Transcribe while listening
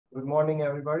Good morning,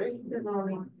 everybody. Good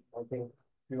morning. I think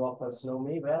few of us know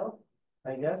me well,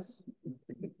 I guess.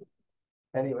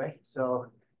 Anyway,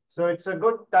 so it's a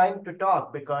good time to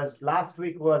talk because last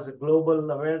week was a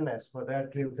global awareness for the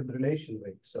atrial fibrillation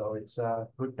week. So it's a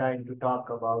good time to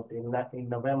talk about in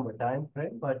November time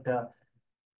frame. But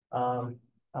I'm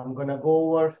gonna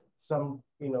go over some,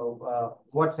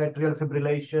 what's atrial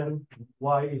fibrillation,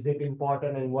 why is it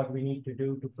important, and what we need to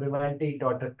do to prevent it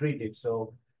or to treat it.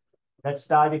 So let's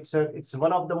start. It's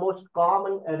one of the most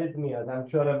common arrhythmias. I'm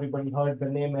sure everybody heard the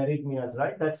name arrhythmias,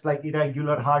 right? That's like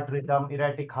irregular heart rhythm,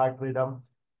 erratic heart rhythm.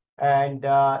 And,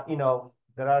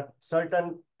 there are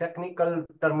certain technical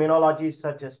terminologies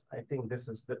such as, I think this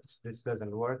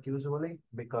doesn't work usually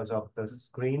because of the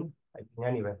screen. I think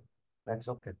anyway, that's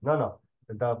okay. No,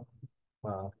 the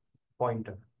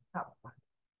pointer.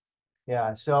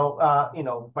 Yeah, so,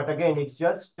 but again, it's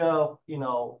just,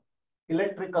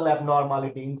 electrical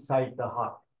abnormality inside the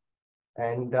heart.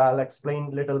 And I'll explain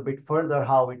a little bit further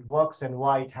how it works and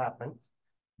why it happens.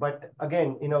 But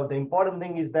again, the important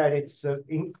thing is that it's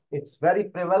very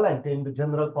prevalent in the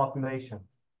general population.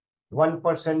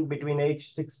 1% between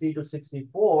age 60 to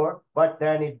 64, but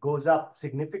then it goes up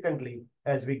significantly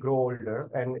as we grow older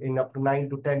and in up to 9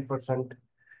 to 10%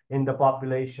 in the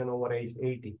population over age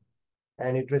 80.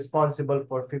 And it's responsible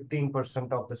for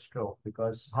 15% of the stroke.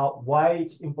 Because why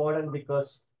it's important?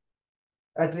 Because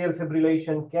atrial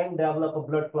fibrillation can develop a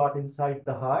blood clot inside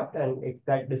the heart, and if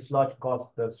that dislodge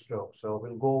causes the stroke. So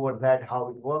we'll go over that, how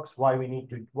it works, what we need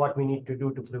to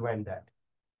do to prevent that.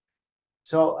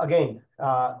 So again,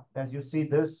 as you see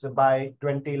this, by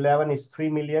 2011 is 3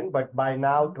 million, but by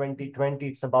now 2020,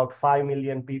 it's about 5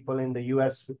 million people in the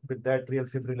US with atrial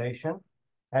fibrillation,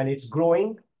 and it's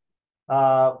growing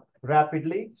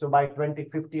rapidly. So by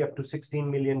 2050, up to 16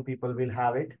 million people will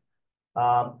have it.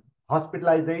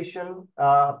 Hospitalization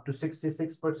up to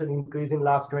 66% increase in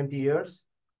last 20 years.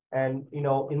 And,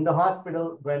 in the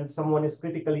hospital, when someone is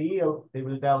critically ill, they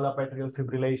will develop atrial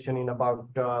fibrillation in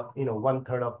about,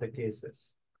 1/3 of the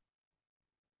cases.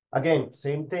 Again,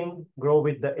 same thing, grow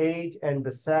with the age and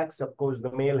the sex. Of course,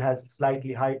 the male has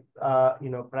slightly high,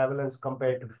 prevalence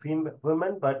compared to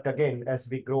women. But again, as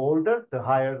we grow older, the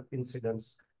higher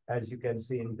incidence, as you can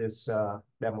see in this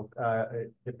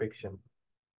depiction.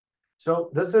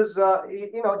 So this is,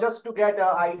 just to get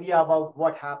an idea about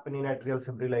what happened in atrial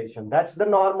fibrillation. That's the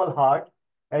normal heart.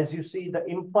 As you see, the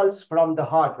impulse from the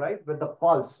heart, right, with the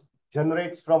pulse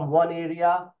generates from one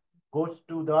area, goes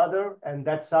to the other, and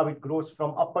that's how it grows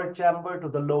from upper chamber to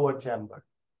the lower chamber.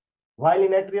 While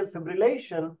in atrial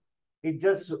fibrillation, it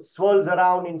just swirls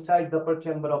around inside the upper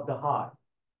chamber of the heart.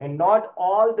 And not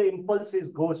all the impulses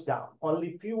goes down.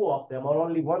 Only few of them, or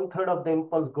only 1/3 of the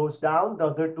impulse goes down, the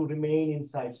other two remain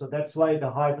inside. So that's why the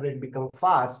heart rate becomes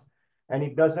fast, and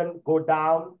it doesn't go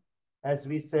down. As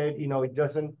we said, it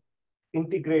doesn't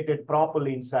integrate it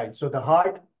properly inside. So the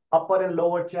heart, upper and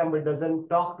lower chamber doesn't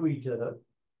talk to each other.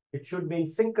 It should be in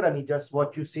synchrony, just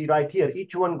what you see right here.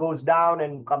 Each one goes down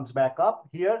and comes back up.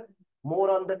 Here,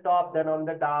 more on the top than on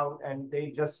the down, and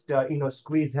they just,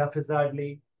 squeeze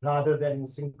haphazardly rather than in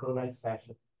synchronized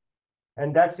fashion.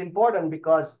 And that's important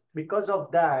because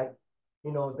of that,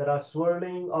 there are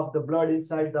swirling of the blood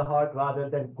inside the heart rather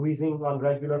than squeezing on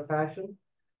regular fashion.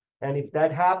 And if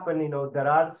that happens, there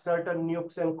are certain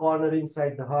nooks and corners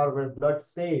inside the heart where blood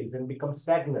stays and becomes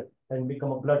stagnant and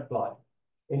become a blood clot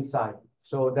inside.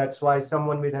 So that's why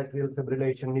someone with atrial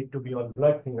fibrillation need to be on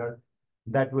blood thinner.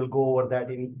 That will go over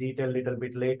that in detail a little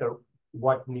bit later,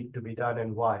 what need to be done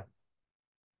and why.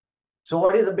 So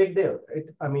what is the big deal?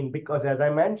 Because as I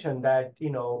mentioned that,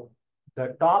 the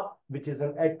top, which is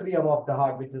an atrium of the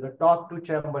heart, which is the top two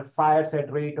chamber, fires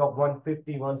at rate of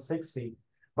 150, 160,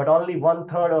 but only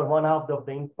 1/3 or 1/2 of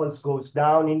the impulse goes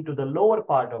down into the lower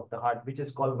part of the heart, which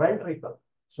is called ventricle.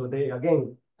 So they,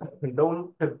 again,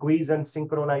 don't squeeze and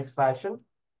synchronize fashion.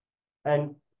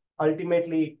 And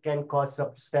ultimately, it can cause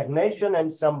some stagnation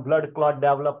and some blood clot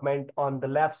development on the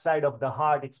left side of the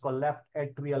heart. It's called left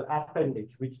atrial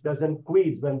appendage, which doesn't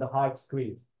squeeze when the heart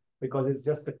squeezes, because it's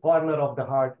just the corner of the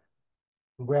heart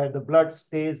where the blood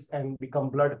stays and become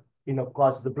blood,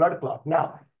 cause the blood clot.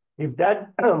 Now, if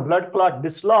that blood clot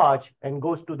dislodge and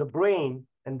goes to the brain,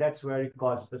 and that's where it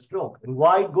causes the stroke. And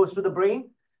why it goes to the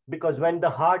brain? Because when the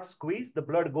heart squeezes, the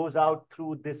blood goes out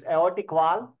through this aortic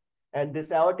valve. And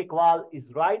this aortic valve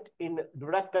is right in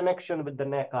direct connection with the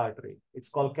neck artery. It's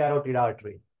called carotid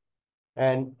artery.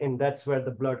 And that's where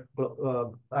the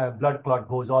blood clot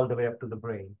goes all the way up to the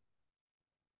brain.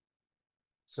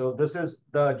 So this is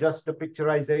just a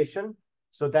picturization.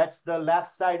 So that's the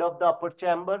left side of the upper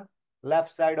chamber,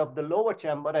 left side of the lower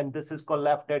chamber, and this is called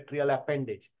left atrial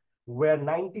appendage. where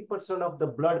 90% of the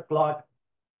blood clot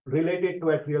related to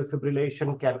atrial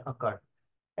fibrillation can occur.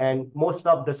 And most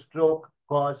of the stroke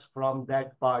cause from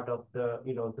that part of the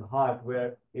heart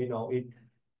where, it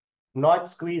not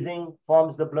squeezing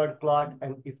forms the blood clot.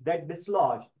 And if that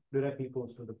dislodged, directly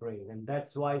goes to the brain. And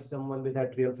that's why someone with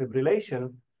atrial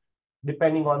fibrillation,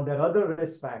 depending on their other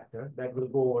risk factor that will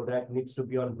go over that, needs to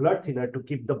be on blood thinner to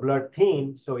keep the blood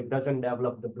thin so it doesn't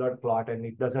develop the blood clot and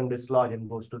it doesn't dislodge and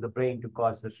goes to the brain to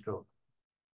cause the stroke.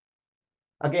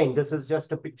 Again, this is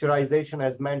just a picturization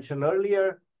as mentioned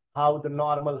earlier, how the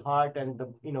normal heart and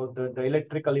the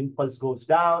electrical impulse goes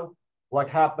down. What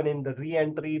happened in the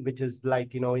re-entry, which is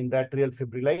like, in the atrial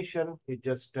fibrillation, it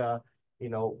just,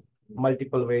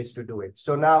 multiple ways to do it.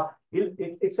 So now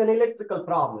it's an electrical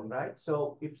problem, right?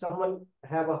 So if someone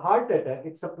have a heart attack,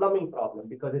 it's a plumbing problem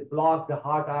because it blocked the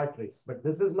heart arteries. But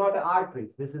this is not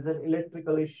arteries. This is an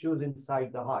electrical issues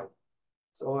inside the heart.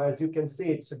 So as you can see,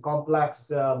 it's a complex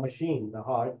machine, the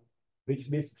heart, which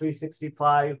is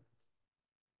 365,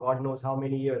 God knows how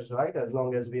many years, right? As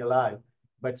long as we're alive.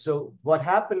 But so what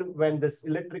happened when this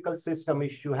electrical system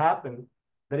issue happened,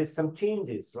 there is some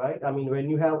changes, right? I mean, when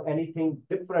you have anything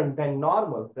different than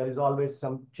normal, there is always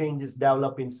some changes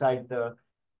develop inside the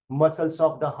muscles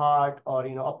of the heart or,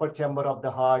 upper chamber of the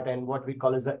heart and what we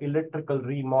call as the electrical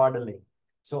remodeling.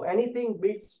 So anything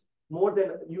beats more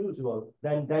than usual,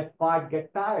 then that part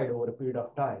get tired over a period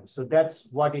of time. So that's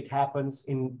what it happens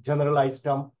in generalized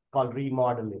term called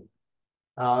remodeling.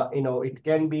 It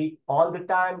can be all the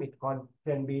time. It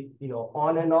can be,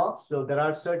 on and off. So there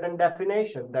are certain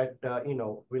definitions that,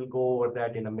 we'll go over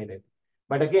that in a minute.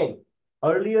 But again,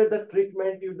 earlier the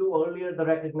treatment you do, earlier the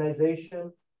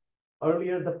recognition,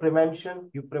 earlier the prevention,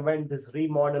 you prevent this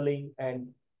remodeling and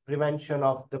prevention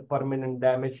of the permanent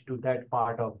damage to that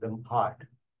part of the heart.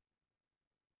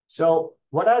 So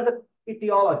what are the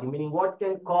etiology, meaning what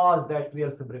can cause the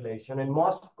atrial fibrillation? And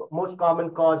most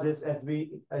common causes,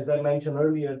 as I mentioned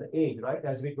earlier, the age, right?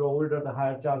 As we grow older, the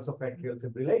higher chance of atrial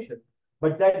fibrillation.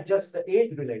 But that's just the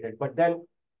age related. But then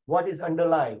what is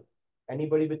underlying?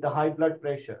 Anybody with the high blood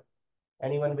pressure,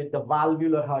 anyone with the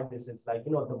valvular heart disease, like,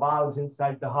 the valves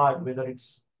inside the heart, whether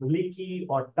it's leaky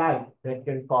or tight, that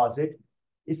can cause it.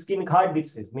 Ischemic heart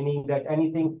disease, meaning that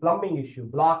anything plumbing issue,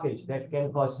 blockage that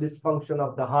can cause dysfunction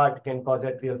of the heart can cause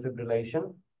atrial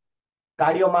fibrillation.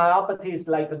 Cardiomyopathy is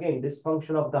like, again,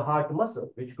 dysfunction of the heart muscle,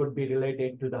 which could be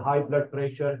related to the high blood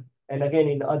pressure. And again,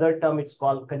 in other term, it's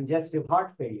called congestive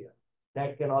heart failure.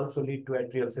 That can also lead to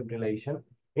atrial fibrillation.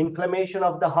 Inflammation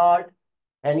of the heart,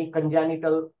 any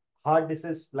congenital heart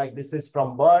disease, like disease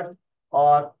from birth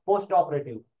or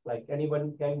post-operative, like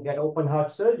anyone can get open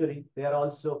heart surgery, they are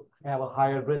also have a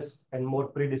higher risk and more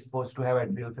predisposed to have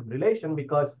atrial fibrillation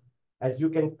because as you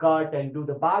can cut and do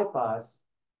the bypass,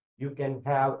 you can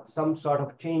have some sort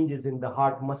of changes in the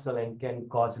heart muscle and can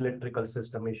cause electrical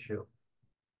system issue.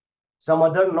 Some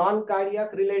other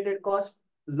non-cardiac related cause,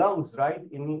 lungs, right?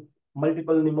 In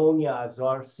multiple pneumonias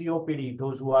or COPD,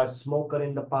 those who are smoker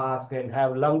in the past and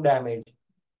have lung damage,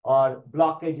 or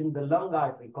blockage in the lung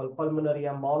artery called pulmonary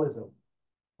embolism.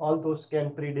 All those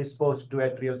can predispose to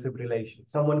atrial fibrillation.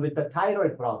 Someone with a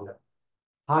thyroid problem,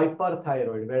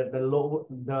 hyperthyroid, where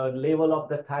the level of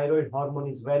the thyroid hormone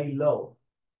is very low.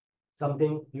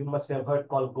 Something you must have heard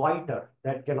called goiter,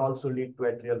 that can also lead to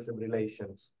atrial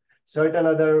fibrillations. Certain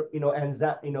other,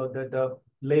 enzyme, the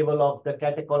level of the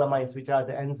catecholamines, which are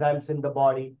the enzymes in the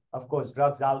body, of course,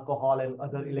 drugs, alcohol, and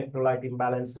other electrolyte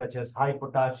imbalance, such as high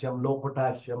potassium, low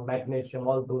potassium, magnesium,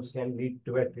 all those can lead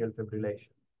to atrial fibrillation.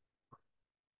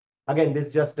 Again, this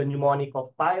is just a mnemonic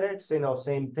of pirates,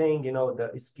 same thing,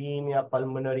 the ischemia,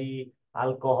 pulmonary,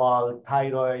 alcohol,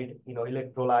 thyroid,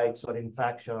 electrolytes or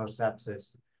infection or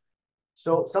sepsis.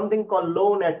 So something called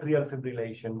lone atrial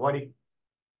fibrillation.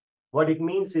 What it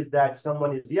means is that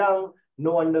someone is young,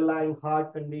 no underlying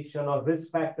heart condition or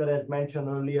risk factor as mentioned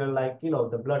earlier, like,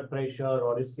 the blood pressure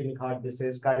or ischemic heart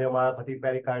disease, cardiomyopathy,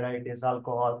 pericarditis,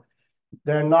 alcohol.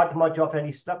 There are not much of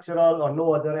any structural or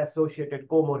no other associated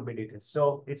comorbidities.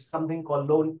 So it's something called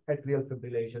lone atrial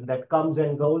fibrillation that comes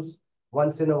and goes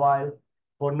once in a while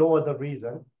for no other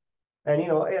reason. And,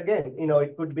 again,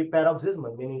 it could be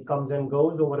paroxysmal, meaning it comes and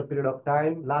goes over a period of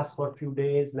time, lasts for a few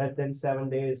days, less than 7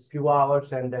 days, few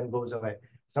hours, and then goes away.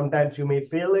 Sometimes you may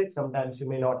feel it, sometimes you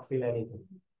may not feel anything.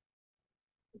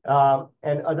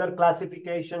 And other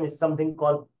classification is something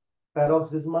called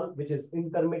paroxysmal, which is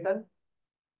intermittent.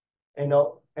 And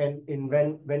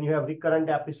when you have recurrent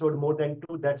episode more than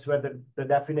 2, that's where the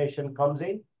definition comes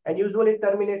in. And usually it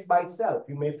terminates by itself.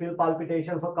 You may feel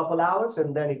palpitation for a couple hours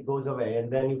and then it goes away.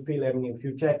 And then you feel, if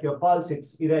you check your pulse,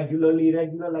 it's irregular,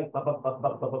 like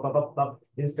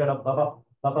instead of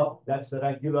That's the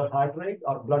regular heart rate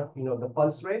or blood, the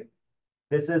pulse rate.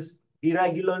 This is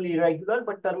irregularly irregular,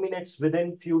 but terminates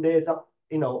within few days of,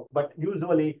 but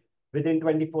usually within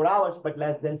 24 hours, but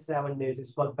less than 7 days.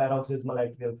 It's called paroxysmal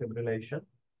atrial fibrillation.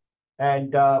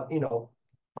 And,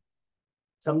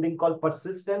 something called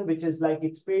persistent, which is like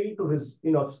it's failed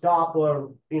to stop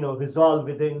or resolve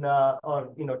within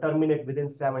or terminate within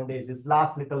 7 days. It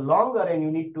lasts little longer, and you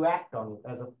need to act on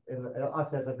it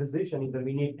us as a physician. Either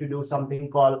we need to do something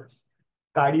called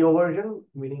cardioversion,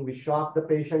 meaning we shock the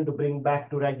patient to bring back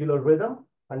to regular rhythm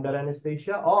under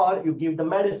anesthesia, or you give the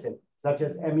medicine such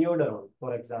as amiodarone,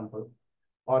 for example,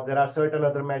 or there are certain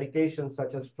other medications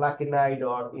such as flecainide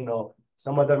or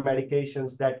some other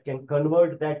medications that can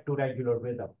convert that to regular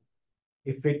rhythm.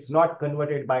 If it's not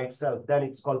converted by itself, then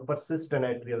it's called persistent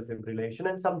atrial fibrillation,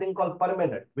 and something called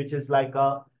permanent, which is like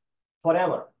a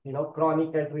forever,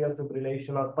 chronic atrial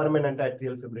fibrillation or permanent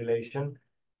atrial fibrillation.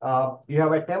 You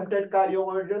have attempted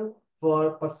cardioversion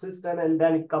for persistent, and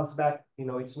then it comes back,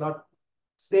 it's not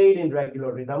stayed in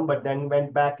regular rhythm, but then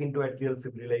went back into atrial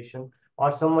fibrillation.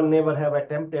 Or someone never have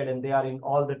attempted and they are in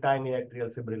all the time in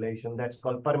atrial fibrillation. That's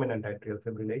called permanent atrial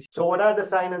fibrillation. So what are the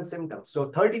signs and symptoms? So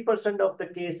 30% of the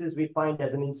cases we find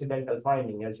as an incidental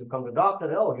finding. As you come to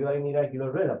doctor, oh, you are in irregular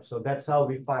rhythm. So that's how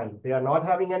we find. They are not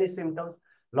having any symptoms.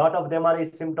 A lot of them are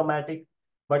asymptomatic,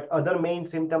 but other main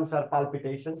symptoms are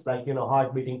palpitations, like,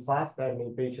 heart beating fast. I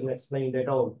mean, patient explained that,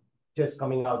 oh, just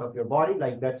coming out of your body,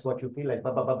 like that's what you feel like,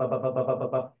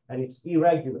 and it's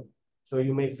irregular. So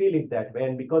you may feel it that way.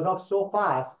 And because of so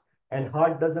fast and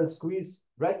heart doesn't squeeze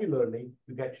regularly,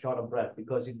 you get short of breath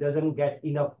because it doesn't get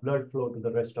enough blood flow to the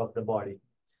rest of the body.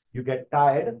 You get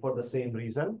tired for the same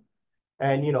reason.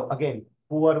 And, again,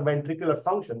 poor ventricular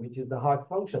function, which is the heart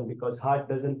function, because heart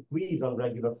doesn't squeeze on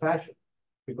regular fashion,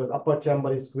 because upper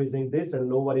chamber is squeezing this and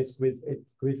lower is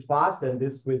squeeze fast and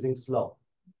this squeezing slow.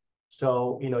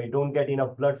 So, you don't get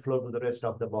enough blood flow to the rest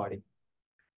of the body.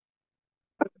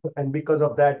 And because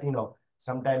of that,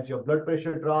 sometimes your blood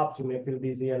pressure drops, you may feel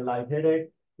dizzy and lightheaded.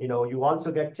 You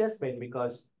also get chest pain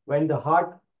because when the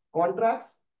heart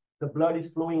contracts, the blood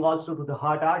is flowing also to the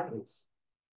heart arteries.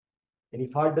 And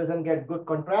if heart doesn't get good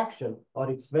contraction or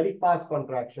it's very fast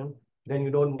contraction, then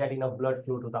you don't get enough blood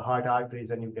flow to the heart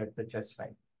arteries and you get the chest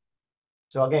pain.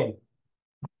 So again,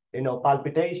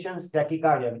 palpitations,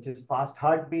 tachycardia, which is fast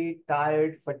heartbeat,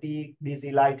 tired, fatigue,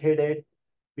 dizzy, lightheaded.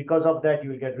 Because of that,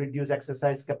 you will get reduced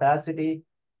exercise capacity,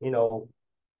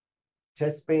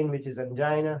 chest pain, which is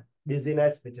angina,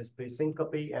 dizziness, which is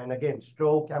presyncope, and again,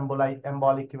 stroke,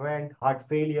 embolic event, heart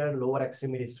failure, lower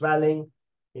extremity swelling,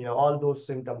 all those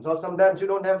symptoms. Or sometimes you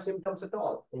don't have symptoms at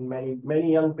all. In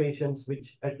many young patients with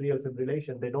atrial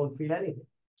fibrillation, they don't feel anything.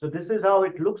 So this is how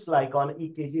it looks like on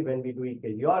EKG when we do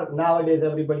EKG. Or nowadays,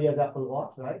 everybody has Apple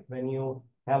Watch, right? When you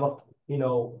have a,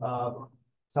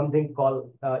 something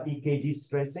called EKG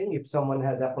stressing. If someone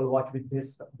has Apple Watch with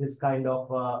this kind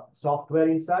of software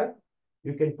inside,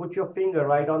 you can put your finger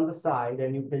right on the side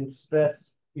and you can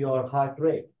stress your heart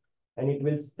rate. And it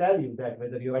will tell you that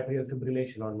whether you have atrial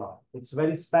fibrillation or not. It's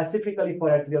very specifically for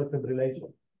atrial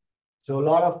fibrillation. So a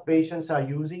lot of patients are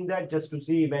using that just to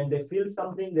see when they feel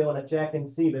something, they want to check and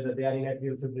see whether they are in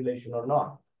atrial fibrillation or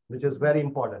not, which is very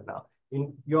important now.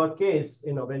 In your case,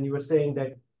 when you were saying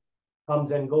that comes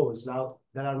and goes, now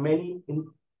there are many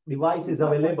devices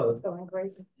available. Going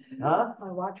crazy. Huh?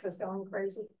 My watch was going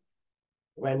crazy.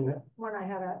 When I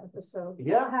had an episode.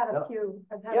 Yeah. I had a few.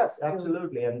 Yes,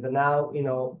 absolutely. And now,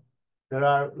 there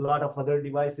are a lot of other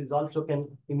devices also can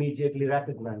immediately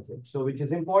recognize it. So which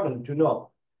is important to know.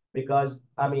 Because,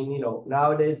 I mean,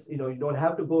 nowadays, you don't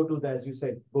have to go to the, as you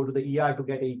said, go to the ER to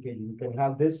get EKG. You can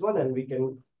have this one and we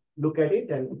can look at it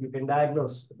and you can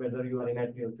diagnose whether you are in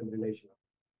atrial fibrillation.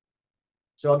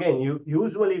 So again,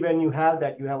 usually when you have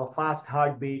that, you have a fast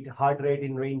heartbeat, heart rate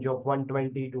in range of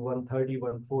 120 to 130,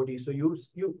 140. So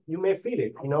you may feel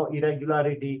it,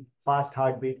 irregularity, fast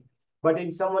heartbeat. But in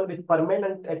someone with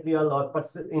permanent atrial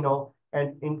or,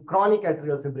 and in chronic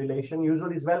atrial fibrillation,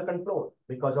 usually is well controlled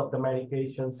because of the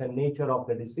medications and nature of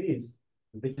the disease,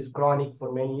 which is chronic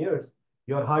for many years.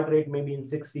 Your heart rate may be in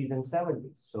 60s and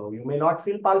 70s. So you may not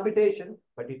feel palpitation,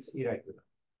 but it's irregular.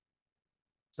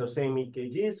 So same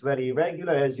EKG is very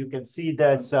irregular. As you can see,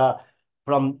 that's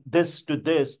from this to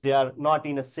this, they are not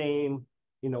in the same,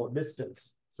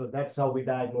 distance. So that's how we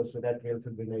diagnose with atrial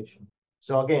fibrillation.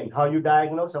 So again, how you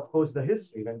diagnose, of course, the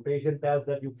history. When patient tells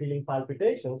that you're feeling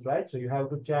palpitations, right? So you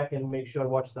have to check and make sure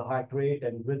what's the heart rate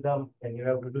and rhythm, and you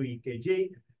have to do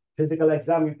EKG. Physical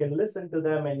exam, you can listen to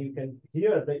them and you can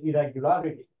hear the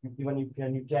irregularity. Even if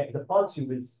when you check the pulse,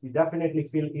 you definitely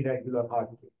feel irregular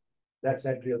heartbeat. That's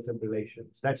atrial fibrillation.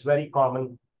 That's very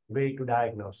common way to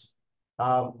diagnose.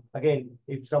 Again,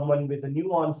 if someone with a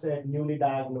new onset, newly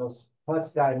diagnosed,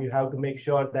 first time, you have to make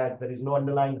sure that there is no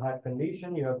underlying heart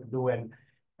condition. You have to do an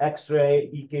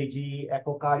X-ray, EKG,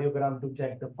 echocardiogram to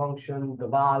check the function, the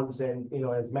valves, and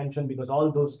as mentioned, because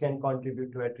all those can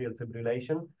contribute to atrial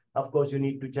fibrillation. Of course, you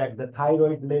need to check the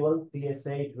thyroid level,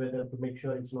 TSH, whether to make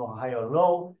sure it's not high or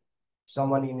low.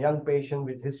 Someone in young patient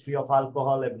with history of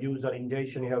alcohol abuse or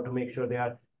ingestion, you have to make sure they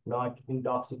are not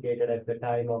intoxicated at the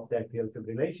time of the atrial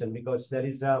fibrillation, because there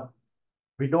is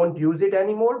we don't use it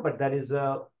anymore, but there is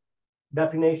a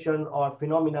definition or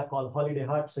phenomena called holiday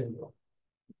heart syndrome.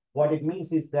 What it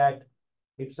means is that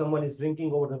if someone is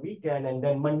drinking over the weekend and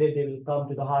then Monday they will come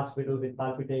to the hospital with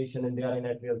palpitation and they are in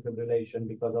atrial fibrillation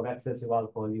because of excessive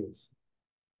alcohol use.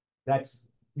 That's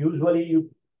usually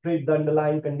you treat the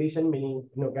underlying condition, meaning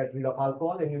get rid of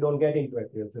alcohol, and you don't get into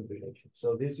atrial fibrillation.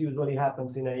 So this usually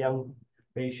happens in a young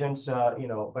patients,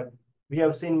 but we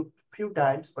have seen few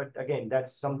times, but again,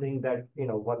 that's something that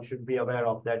one should be aware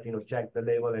of, that check the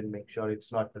level and make sure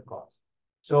it's not the cause.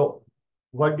 So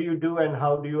what do you do and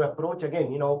how do you approach?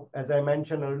 Again, as I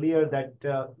mentioned earlier,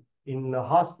 that in the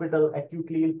hospital,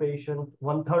 acutely ill patient,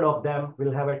 1/3 of them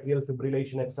will have atrial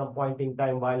fibrillation at some point in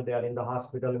time while they are in the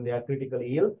hospital and they are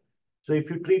critically ill. So if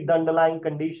you treat the underlying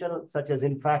condition, such as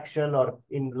infection or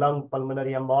in lung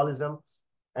pulmonary embolism,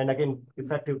 and again,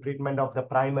 effective treatment of the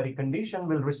primary condition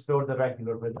will restore the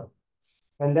regular rhythm.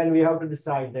 And then we have to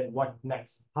decide then what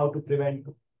next, how to prevent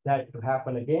that to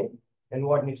happen again, and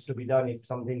what needs to be done if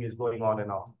something is going on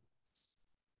and off.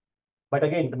 But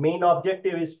again, the main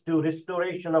objective is to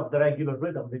restoration of the regular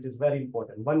rhythm, which is very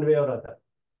important, one way or other.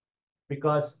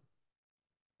 Because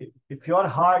if your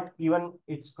heart, even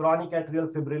it's chronic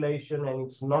atrial fibrillation and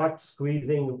it's not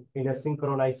squeezing in a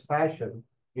synchronized fashion,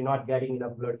 you're not getting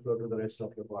enough blood flow to the rest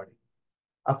of your body.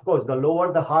 Of course, the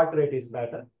lower the heart rate is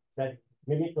better. That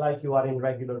mimic like you are in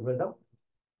regular rhythm.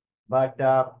 But,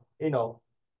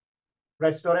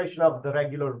 restoration of the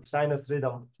regular sinus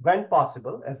rhythm, when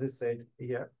possible, as is said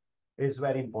here, is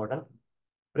very important.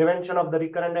 Prevention of the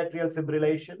recurrent atrial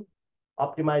fibrillation,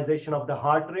 optimization of the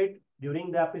heart rate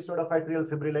during the episode of atrial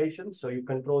fibrillation. So you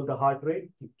control the heart rate,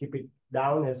 keep it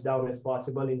down as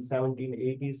possible in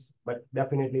 1780s, but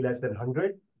definitely less than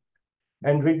 100.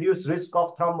 And reduce risk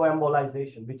of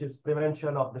thromboembolization, which is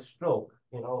prevention of the stroke.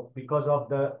 Because of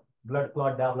the blood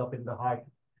clot develop in the heart,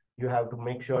 you have to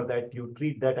make sure that you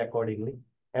treat that accordingly.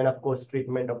 And of course,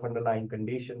 treatment of underlying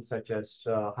conditions such as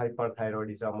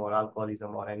hyperthyroidism or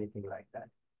alcoholism or anything like that.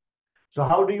 So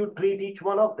how do you treat each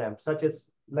one of them, such as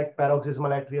like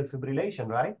paroxysmal atrial fibrillation,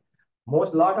 right?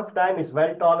 Lot of time is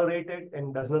well tolerated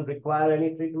and does not require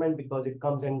any treatment because it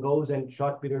comes and goes in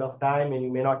short period of time and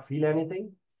you may not feel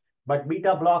anything. But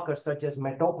beta blockers such as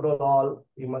metoprolol,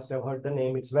 you must have heard the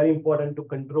name, it's very important to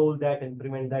control that and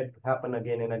prevent that to happen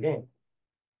again and again.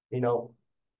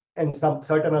 And some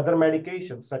certain other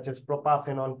medications such as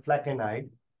propafenone, flecainide,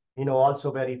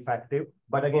 also very effective.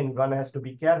 But again, one has to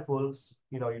be careful.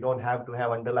 You don't have to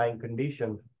have underlying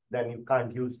condition, then you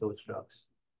can't use those drugs.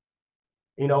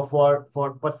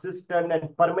 For persistent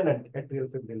and permanent atrial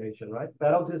fibrillation, right?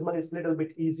 Paroxysmal is a little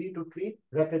bit easy to treat,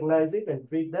 recognize it and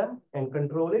treat them and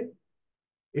control it.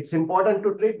 It's important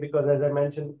to treat because, as I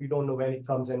mentioned, you don't know when it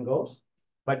comes and goes.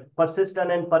 But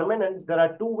persistent and permanent, there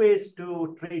are two ways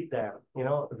to treat them.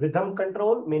 Rhythm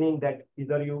control, meaning that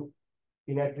either you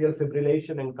in atrial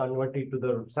fibrillation and convert it to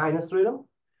the sinus rhythm,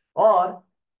 or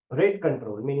rate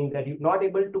control, meaning that you're not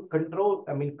able to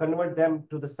convert them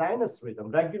to the sinus rhythm,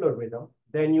 regular rhythm,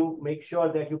 then you make sure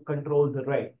that you control the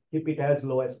rate, keep it as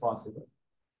low as possible.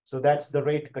 So that's the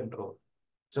rate control.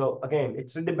 So again,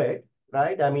 it's a debate,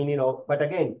 right? But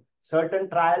again, certain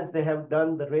trials, they have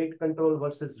done the rate control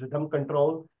versus rhythm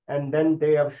control, and then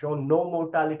they have shown no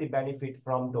mortality benefit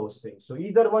from those things. So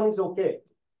either one is okay.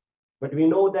 But we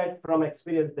know that from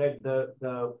experience that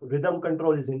the rhythm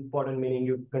control is important, meaning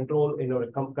you control,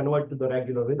 convert to the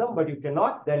regular rhythm, but you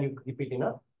cannot, then you keep it in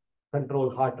a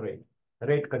controlled heart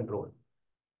rate control.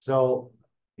 So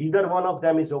either one of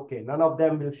them is okay. None of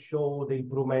them will show the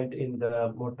improvement in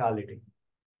the mortality.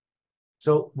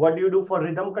 So what do you do for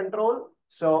rhythm control?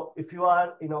 So if you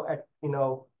are,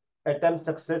 attempt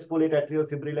successfully at atrial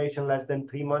fibrillation less than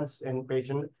 3 months in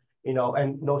patient,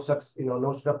 and no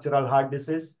structural heart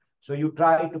disease. So you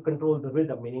try to control the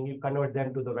rhythm, meaning you convert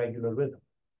them to the regular rhythm.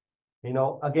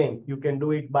 Again, you can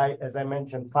do it by, as I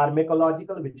mentioned,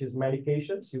 pharmacological, which is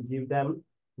medications. You give them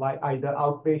by either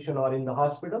outpatient or in the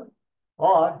hospital,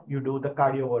 or you do the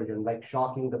cardioversion, like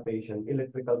shocking the patient,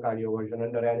 electrical cardioversion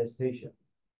under anesthesia.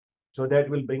 So that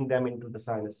will bring them into the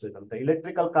sinus rhythm. The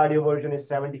electrical cardioversion is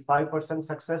 75%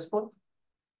 successful.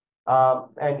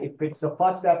 And if it's a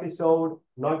first episode,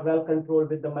 not well controlled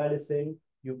with the medicine,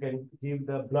 you can give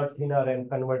the blood thinner and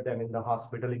convert them in the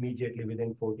hospital immediately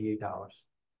within 48 hours.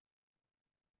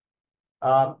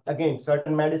 Again,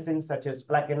 certain medicines such as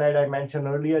flecainide I mentioned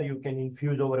earlier, you can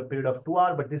infuse over a period of 2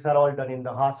 hours, but these are all done in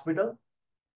the hospital.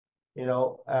 You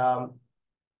know,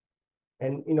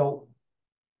 and you know,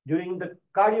 during the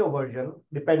cardioversion,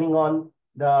 depending on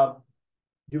the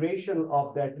duration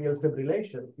of the atrial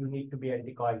fibrillation, you need to be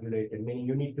anticoagulated, meaning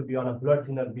you need to be on a blood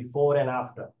thinner before and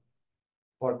after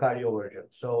for cardioversion.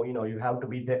 So, you know, you have to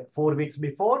be there 4 weeks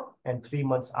before and 3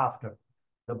 months after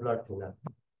the blood thinner,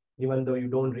 even though you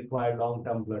don't require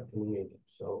long-term blood thinning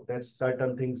agents. So that's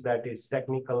certain things that is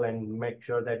technical, and make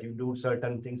sure that you do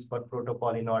certain things per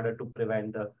protocol in order to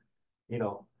prevent the, you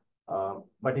know,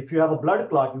 but if you have a blood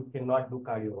clot, you cannot do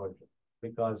cardioversion,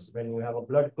 because when you have a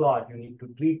blood clot, you need to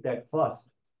treat that first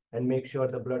and make sure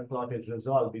the blood clot is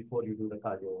resolved before you do the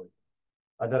cardioversion.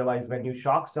 Otherwise, when you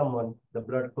shock someone, the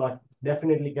blood clot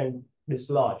definitely can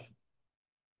dislodge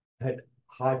that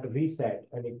heart reset,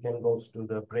 and it can go to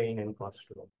the brain and cause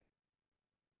stroke.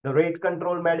 The rate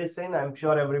control medicine, I'm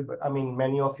sure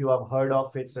many of you have heard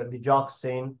of it. So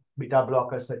digoxin, beta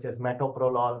blockers such as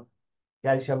metoprolol,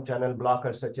 calcium channel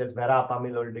blockers such as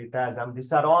verapamil, ditazam.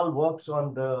 These are all works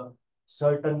on the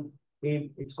certain,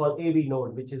 it's called AV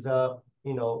node, which is a,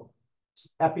 you know,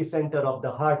 epicenter of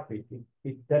the heartbeat.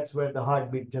 That's where the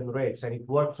heartbeat generates, and it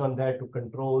works on there to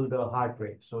control the heart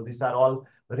rate. So these are all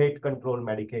rate control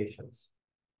medications.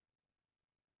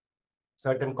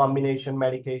 Certain combination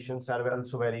medications are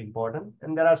also very important.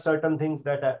 And there are certain things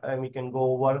that we can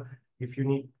go over if you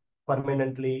need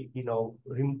permanently, you know,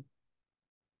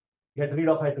 get rid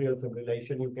of atrial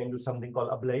fibrillation. You can do something called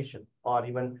ablation, or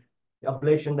even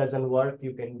ablation doesn't work,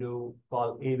 you can do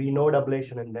called AV node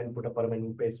ablation and then put a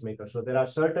permanent pacemaker. So there are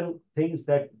certain things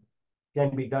that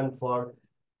can be done for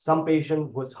some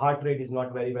patient whose heart rate is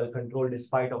not very well controlled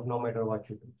despite of no matter what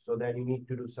you do. So then you need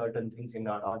to do certain things in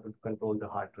order to control the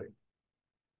heart rate.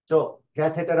 So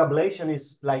catheter ablation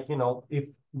is like, you know, if,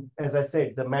 as I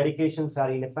said, the medications are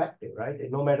ineffective, right?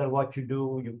 No matter what you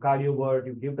do, you cardiovert,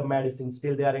 you give the medicine,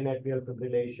 still they are in atrial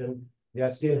fibrillation, they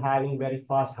are still having very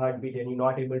fast heartbeat and you're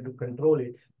not able to control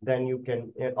it, then you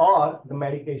can, or the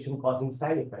medication causing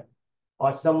side effect.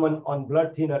 Or someone on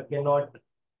blood thinner cannot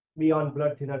be on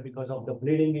blood thinner because of the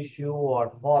bleeding issue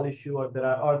or fall issue,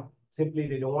 or simply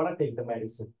they don't want to take the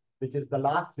medicine, which is the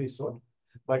last resort,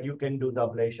 but you can do the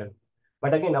ablation.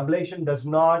 But again, ablation does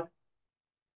not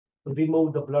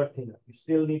remove the blood thinner. You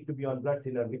still need to be on blood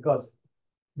thinner because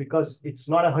it's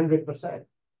not 100%.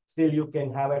 Still, you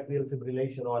can have atrial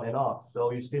fibrillation on and off.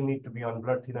 So you still need to be on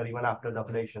blood thinner even after the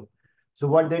ablation. So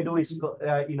what they do is,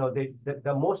 you know,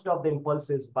 the most of the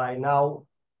impulses by now,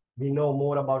 we know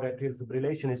more about atrial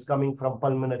fibrillation is coming from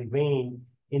pulmonary vein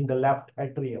in the left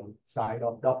atrium side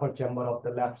of the upper chamber of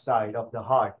the left side of the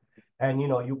heart. And, you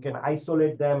know, you can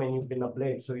isolate them and you can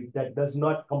ablate. So that does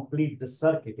not complete the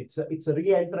circuit. It's a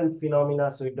re-entrant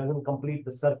phenomena. So it doesn't complete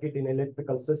the circuit in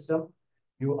electrical system.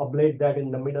 You ablate that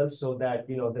in the middle so that,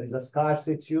 you know, there is a scar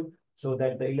situ so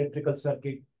that the electrical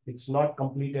circuit, it's not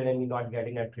completed and you're not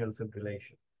getting atrial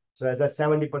fibrillation. So as a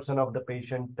 70% of the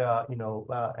patient,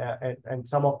 and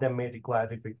some of them may require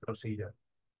repeat procedure.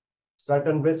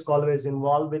 Certain risk always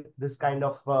involved with this kind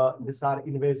of, these are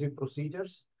invasive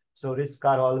procedures. So risks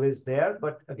are always there,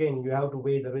 but again, you have to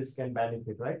weigh the risk and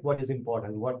benefit, right? What is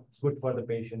important, what's good for the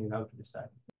patient, you have to decide.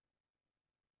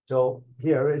 So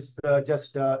here is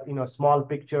just small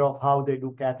picture of how they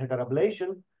do catheter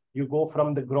ablation. You go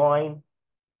from the groin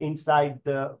inside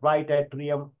the right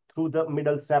atrium through the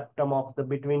middle septum of the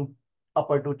between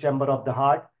upper two chamber of the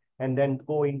heart, and then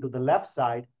go into the left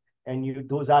side. And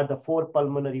those are the 4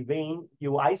 pulmonary veins.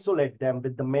 You isolate them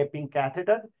with the mapping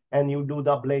catheter, and you do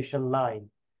the ablation line,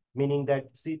 meaning that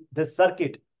the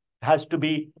circuit has to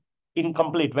be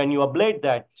incomplete when you ablate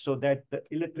that, so that the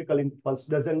electrical impulse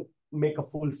doesn't make a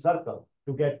full circle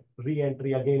to get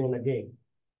re-entry again and again.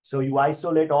 So you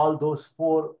isolate all those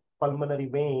 4 pulmonary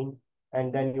veins,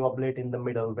 and then you ablate in the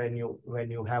middle when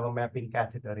you have a mapping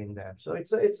catheter in there. So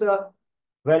it's a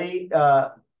very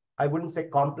I wouldn't say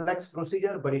complex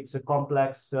procedure, but it's a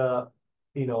complex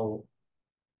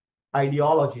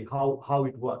ideology how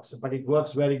it works. But it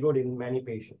works very good in many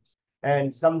patients.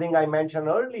 And something I mentioned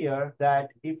earlier, that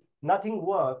if nothing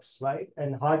works, right,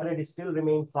 and heart rate is still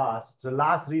remain fast, so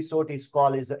last resort is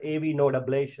called is the AV node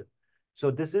ablation. So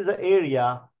this is an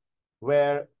area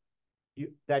where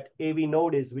that AV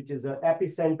node is, which is an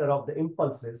epicenter of the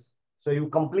impulses. So you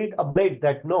complete ablate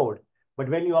that node, but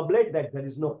when you ablate that, there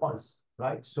is no pulse,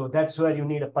 right? So that's where you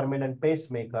need a permanent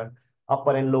pacemaker.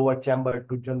 upper and lower chamber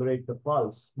to generate the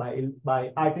pulse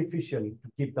by artificially to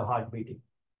keep the heart beating.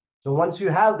 So once you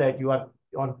have that, you are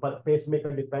on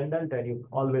pacemaker dependent and you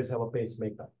always have a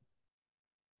pacemaker.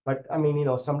 But I mean,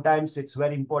 sometimes it's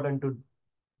very important to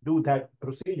do that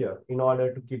procedure in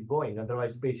order to keep going.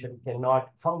 Otherwise, patient cannot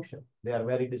function. They are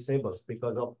very disabled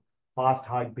because of fast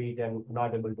heartbeat and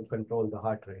not able to control the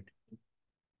heart rate.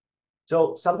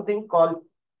 So something called,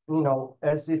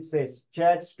 as it says,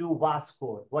 CHADS2 VAS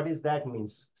score. What does that mean?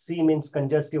 C means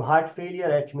congestive heart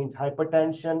failure, H means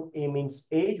hypertension, A means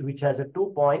age, which has a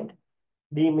 2-point,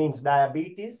 D means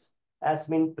diabetes, S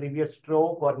means previous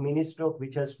stroke or mini stroke,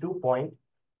 which has 2-point,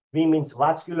 V means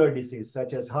vascular disease,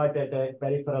 such as heart attack,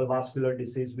 peripheral vascular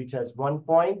disease, which has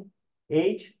 1-point,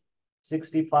 age,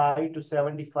 65 to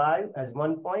 75 as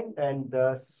 1-point, and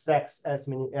sex as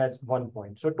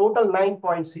 1-point. So total 9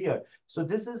 points here. So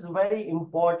this is a very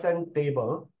important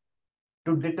table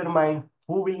to determine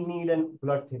who will need a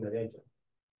blood thinner agent.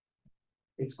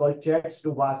 It's called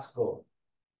CHADS2 VAS score.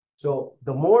 So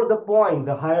the more the point,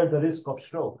 the higher the risk of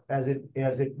stroke, as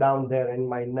it down there in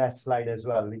my next slide as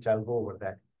well, which I'll go over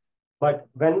that. But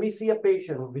when we see a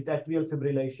patient with atrial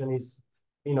fibrillation is,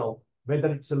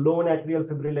 whether it's a lone atrial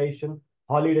fibrillation,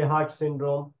 holiday heart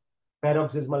syndrome,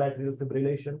 paroxysmal atrial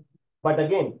fibrillation. But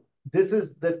again, this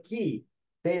is the key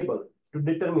table to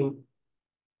determine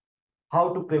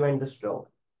how to prevent the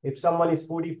stroke. If someone is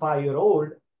 45-year-old,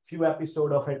 few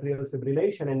episodes of atrial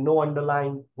fibrillation and no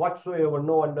underlying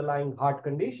heart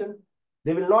condition,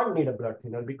 they will not need a blood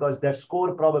thinner because their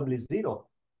score probably is 0.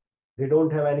 They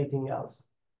don't have anything else.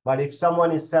 But if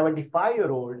someone is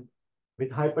 75-year-old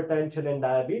with hypertension and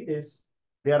diabetes,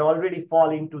 they are already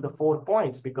falling to the 4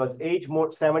 points because age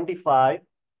more 75,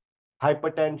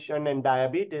 hypertension and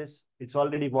diabetes, it's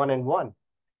already 1 and 1.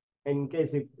 In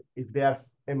case if they are,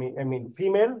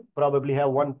 female probably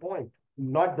have 1 point,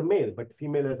 not the male, but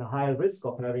female has a higher risk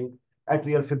of having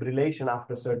atrial fibrillation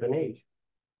after a certain age.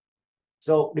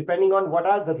 So depending on what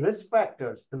are the risk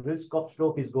factors, the risk of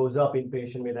stroke goes up in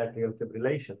patient with atrial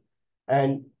fibrillation.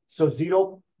 And so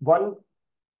 1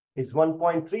 is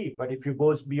 1.3, but if you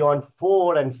goes beyond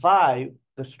 4 and 5,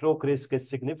 the stroke risk is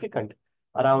significant,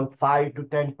 around 5 to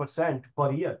 10%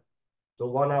 per year. So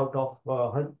 1 out of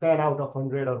 10 out of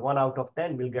 100 or 1 out of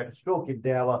 10 will get a stroke if they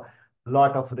have a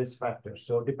lot of risk factors.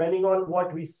 So depending on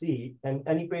what we see, and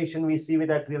any patient we see with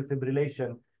atrial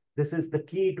fibrillation, this is the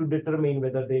key to determine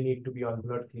whether they need to be on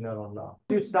blood thinner or not.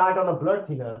 If you start on a blood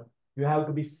thinner, you have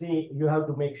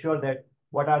to make sure that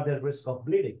what are the risk of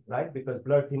bleeding, right? Because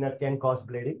blood thinner can cause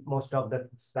bleeding most of the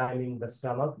time in the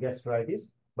stomach, gastritis,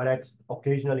 but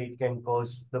occasionally it can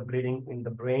cause the bleeding in the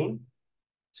brain.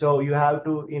 So you have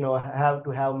to,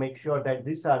 make sure that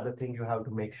these are the things you have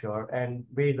to make sure and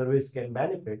weigh the risk and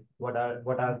benefit. What are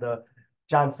the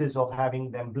chances of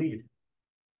having them bleed?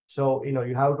 So,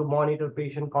 you have to monitor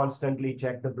patient constantly,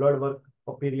 check the blood work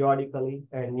periodically,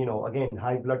 and, again,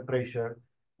 high blood pressure,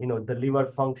 the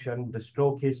liver function, the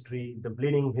stroke history, the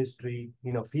bleeding history,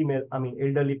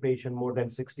 elderly patient more than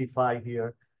 65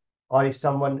 here, or if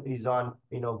someone is on,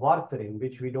 warfarin,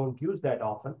 which we don't use that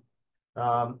often,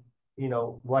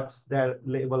 what's their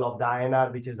level of the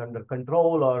INR, which is under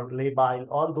control, or labile,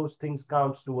 all those things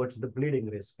counts towards the bleeding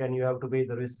risk. And you have to weigh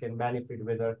the risk and benefit,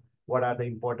 what are the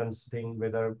importance thing,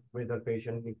 whether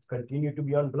patient needs continue to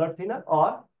be on blood thinner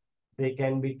or they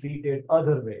can be treated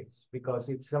other ways. Because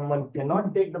if someone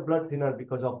cannot take the blood thinner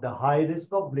because of the high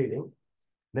risk of bleeding,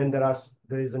 then there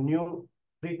is a new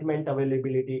treatment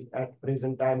availability at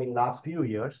present time in last few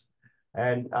years.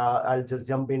 And I'll just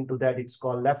jump into that. It's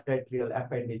called left atrial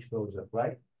appendage closure,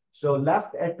 right? So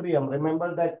left atrium,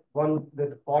 remember that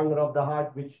the corner of the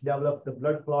heart which develops the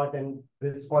blood clot and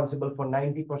responsible for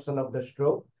 90% of the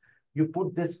stroke. You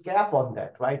put this cap on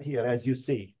that right here, as you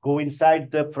see. Go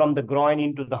inside from the groin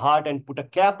into the heart and put a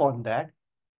cap on that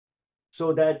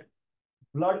so that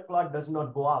blood clot does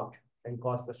not go out and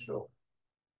cause the stroke.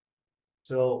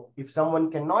 So if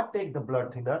someone cannot take the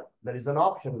blood thinner, there is an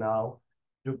option now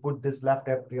to put this left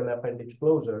atrial appendage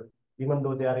closure, even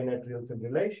though they are in atrial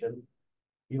fibrillation,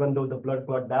 even though the blood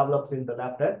clot develops in the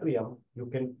left atrium, you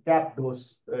can cap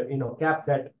those, cap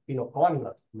that,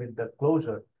 corner with the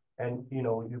closure, and,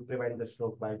 you prevent the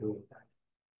stroke by doing that.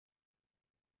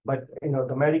 But,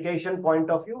 the medication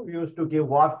point of view, we used to give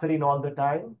warfarin all the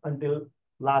time until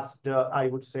last, I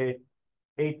would say,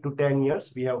 8 to 10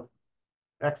 years. We have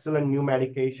excellent new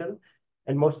medication.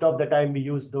 And most of the time we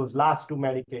use those last 2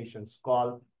 medications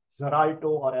called Xarelto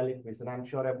or Eliquis. And I'm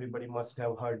sure everybody must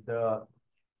have heard the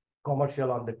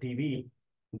commercial on the TV,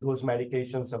 those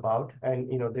medications about, and,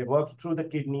 they work through the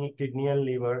kidney and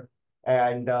liver,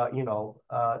 And,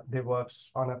 they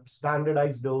works on a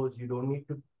standardized dose. You don't need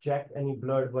to check any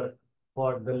blood work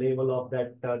for the level of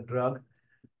that drug.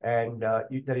 And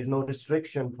there is no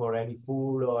restriction for any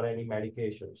food or any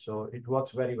medication. So it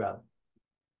works very well.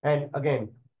 And again,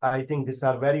 I think these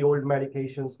are very old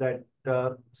medications that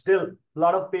still a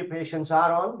lot of patients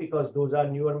are on because those are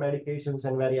newer medications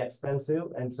and very expensive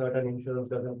and certain insurance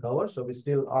doesn't cover. So we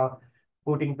still are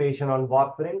putting patient on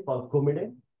warfarin called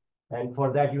Coumadin. And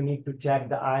for that, you need to check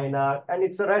the INR, and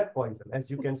it's a red poison, as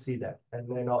you can see that.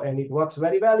 And, and it works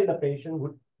very well in a patient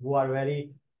who are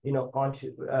very,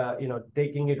 conscious,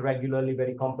 taking it regularly,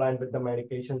 very compliant with the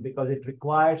medication because it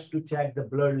requires to check the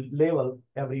blood level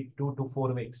every 2 to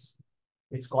 4 weeks.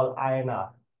 It's called INR,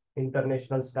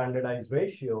 International Standardized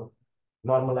Ratio,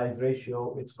 normalized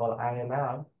ratio. It's called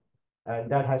INR. And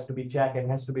that has to be checked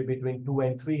and has to be between 2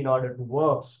 and 3 in order to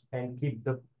work and keep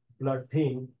the blood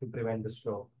thin to prevent the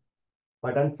stroke.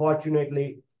 But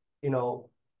unfortunately,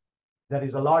 there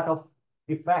is a lot of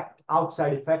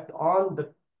outside effect on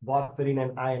the warfarin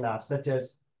and INR, such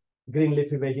as green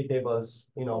leafy vegetables,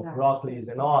 broccolis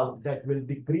and all that will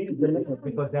decrease the level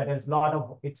because that has a lot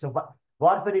of,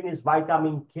 warfarin is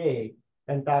vitamin K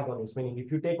antagonist, meaning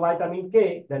if you take vitamin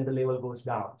K, then the level goes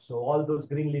down. So all those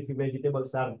green leafy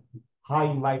vegetables are high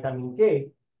in vitamin K.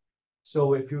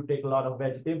 So if you take a lot of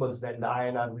vegetables, then the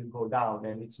INR will go down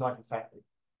and it's not effective.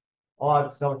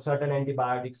 Or certain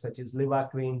antibiotics such as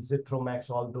Livaquine, Zithromax,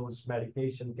 all those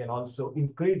medication can also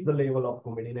increase the level of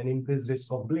Coumadin and increase risk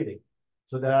of bleeding.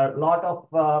 So there are a lot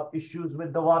of issues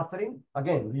with the warfarin.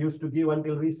 Again, we used to give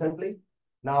until recently.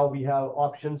 Now we have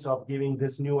options of giving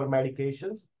this newer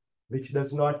medications, which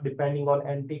does not depending on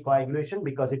anticoagulation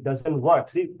because it doesn't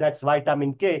work. See, that's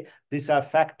vitamin K. These are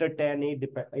factor 10A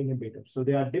inhibitors. So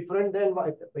they are different than,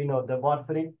 the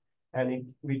warfarin.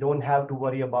 And we don't have to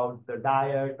worry about the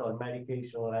diet or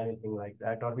medication or anything like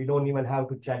that, or we don't even have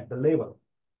to check the level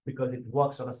because it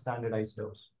works on a standardized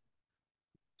dose.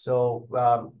 So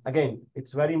again,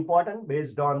 it's very important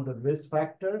based on the risk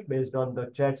factor, based on the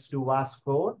CHEST2VAS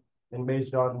score, and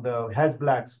based on the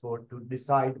Hasblad score to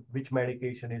decide which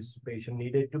medication is patient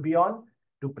needed to be on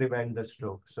to prevent the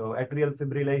stroke. So atrial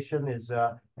fibrillation is,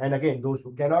 and again, those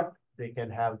who cannot, they can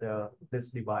have this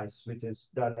device, which is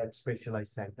done at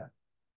specialized center.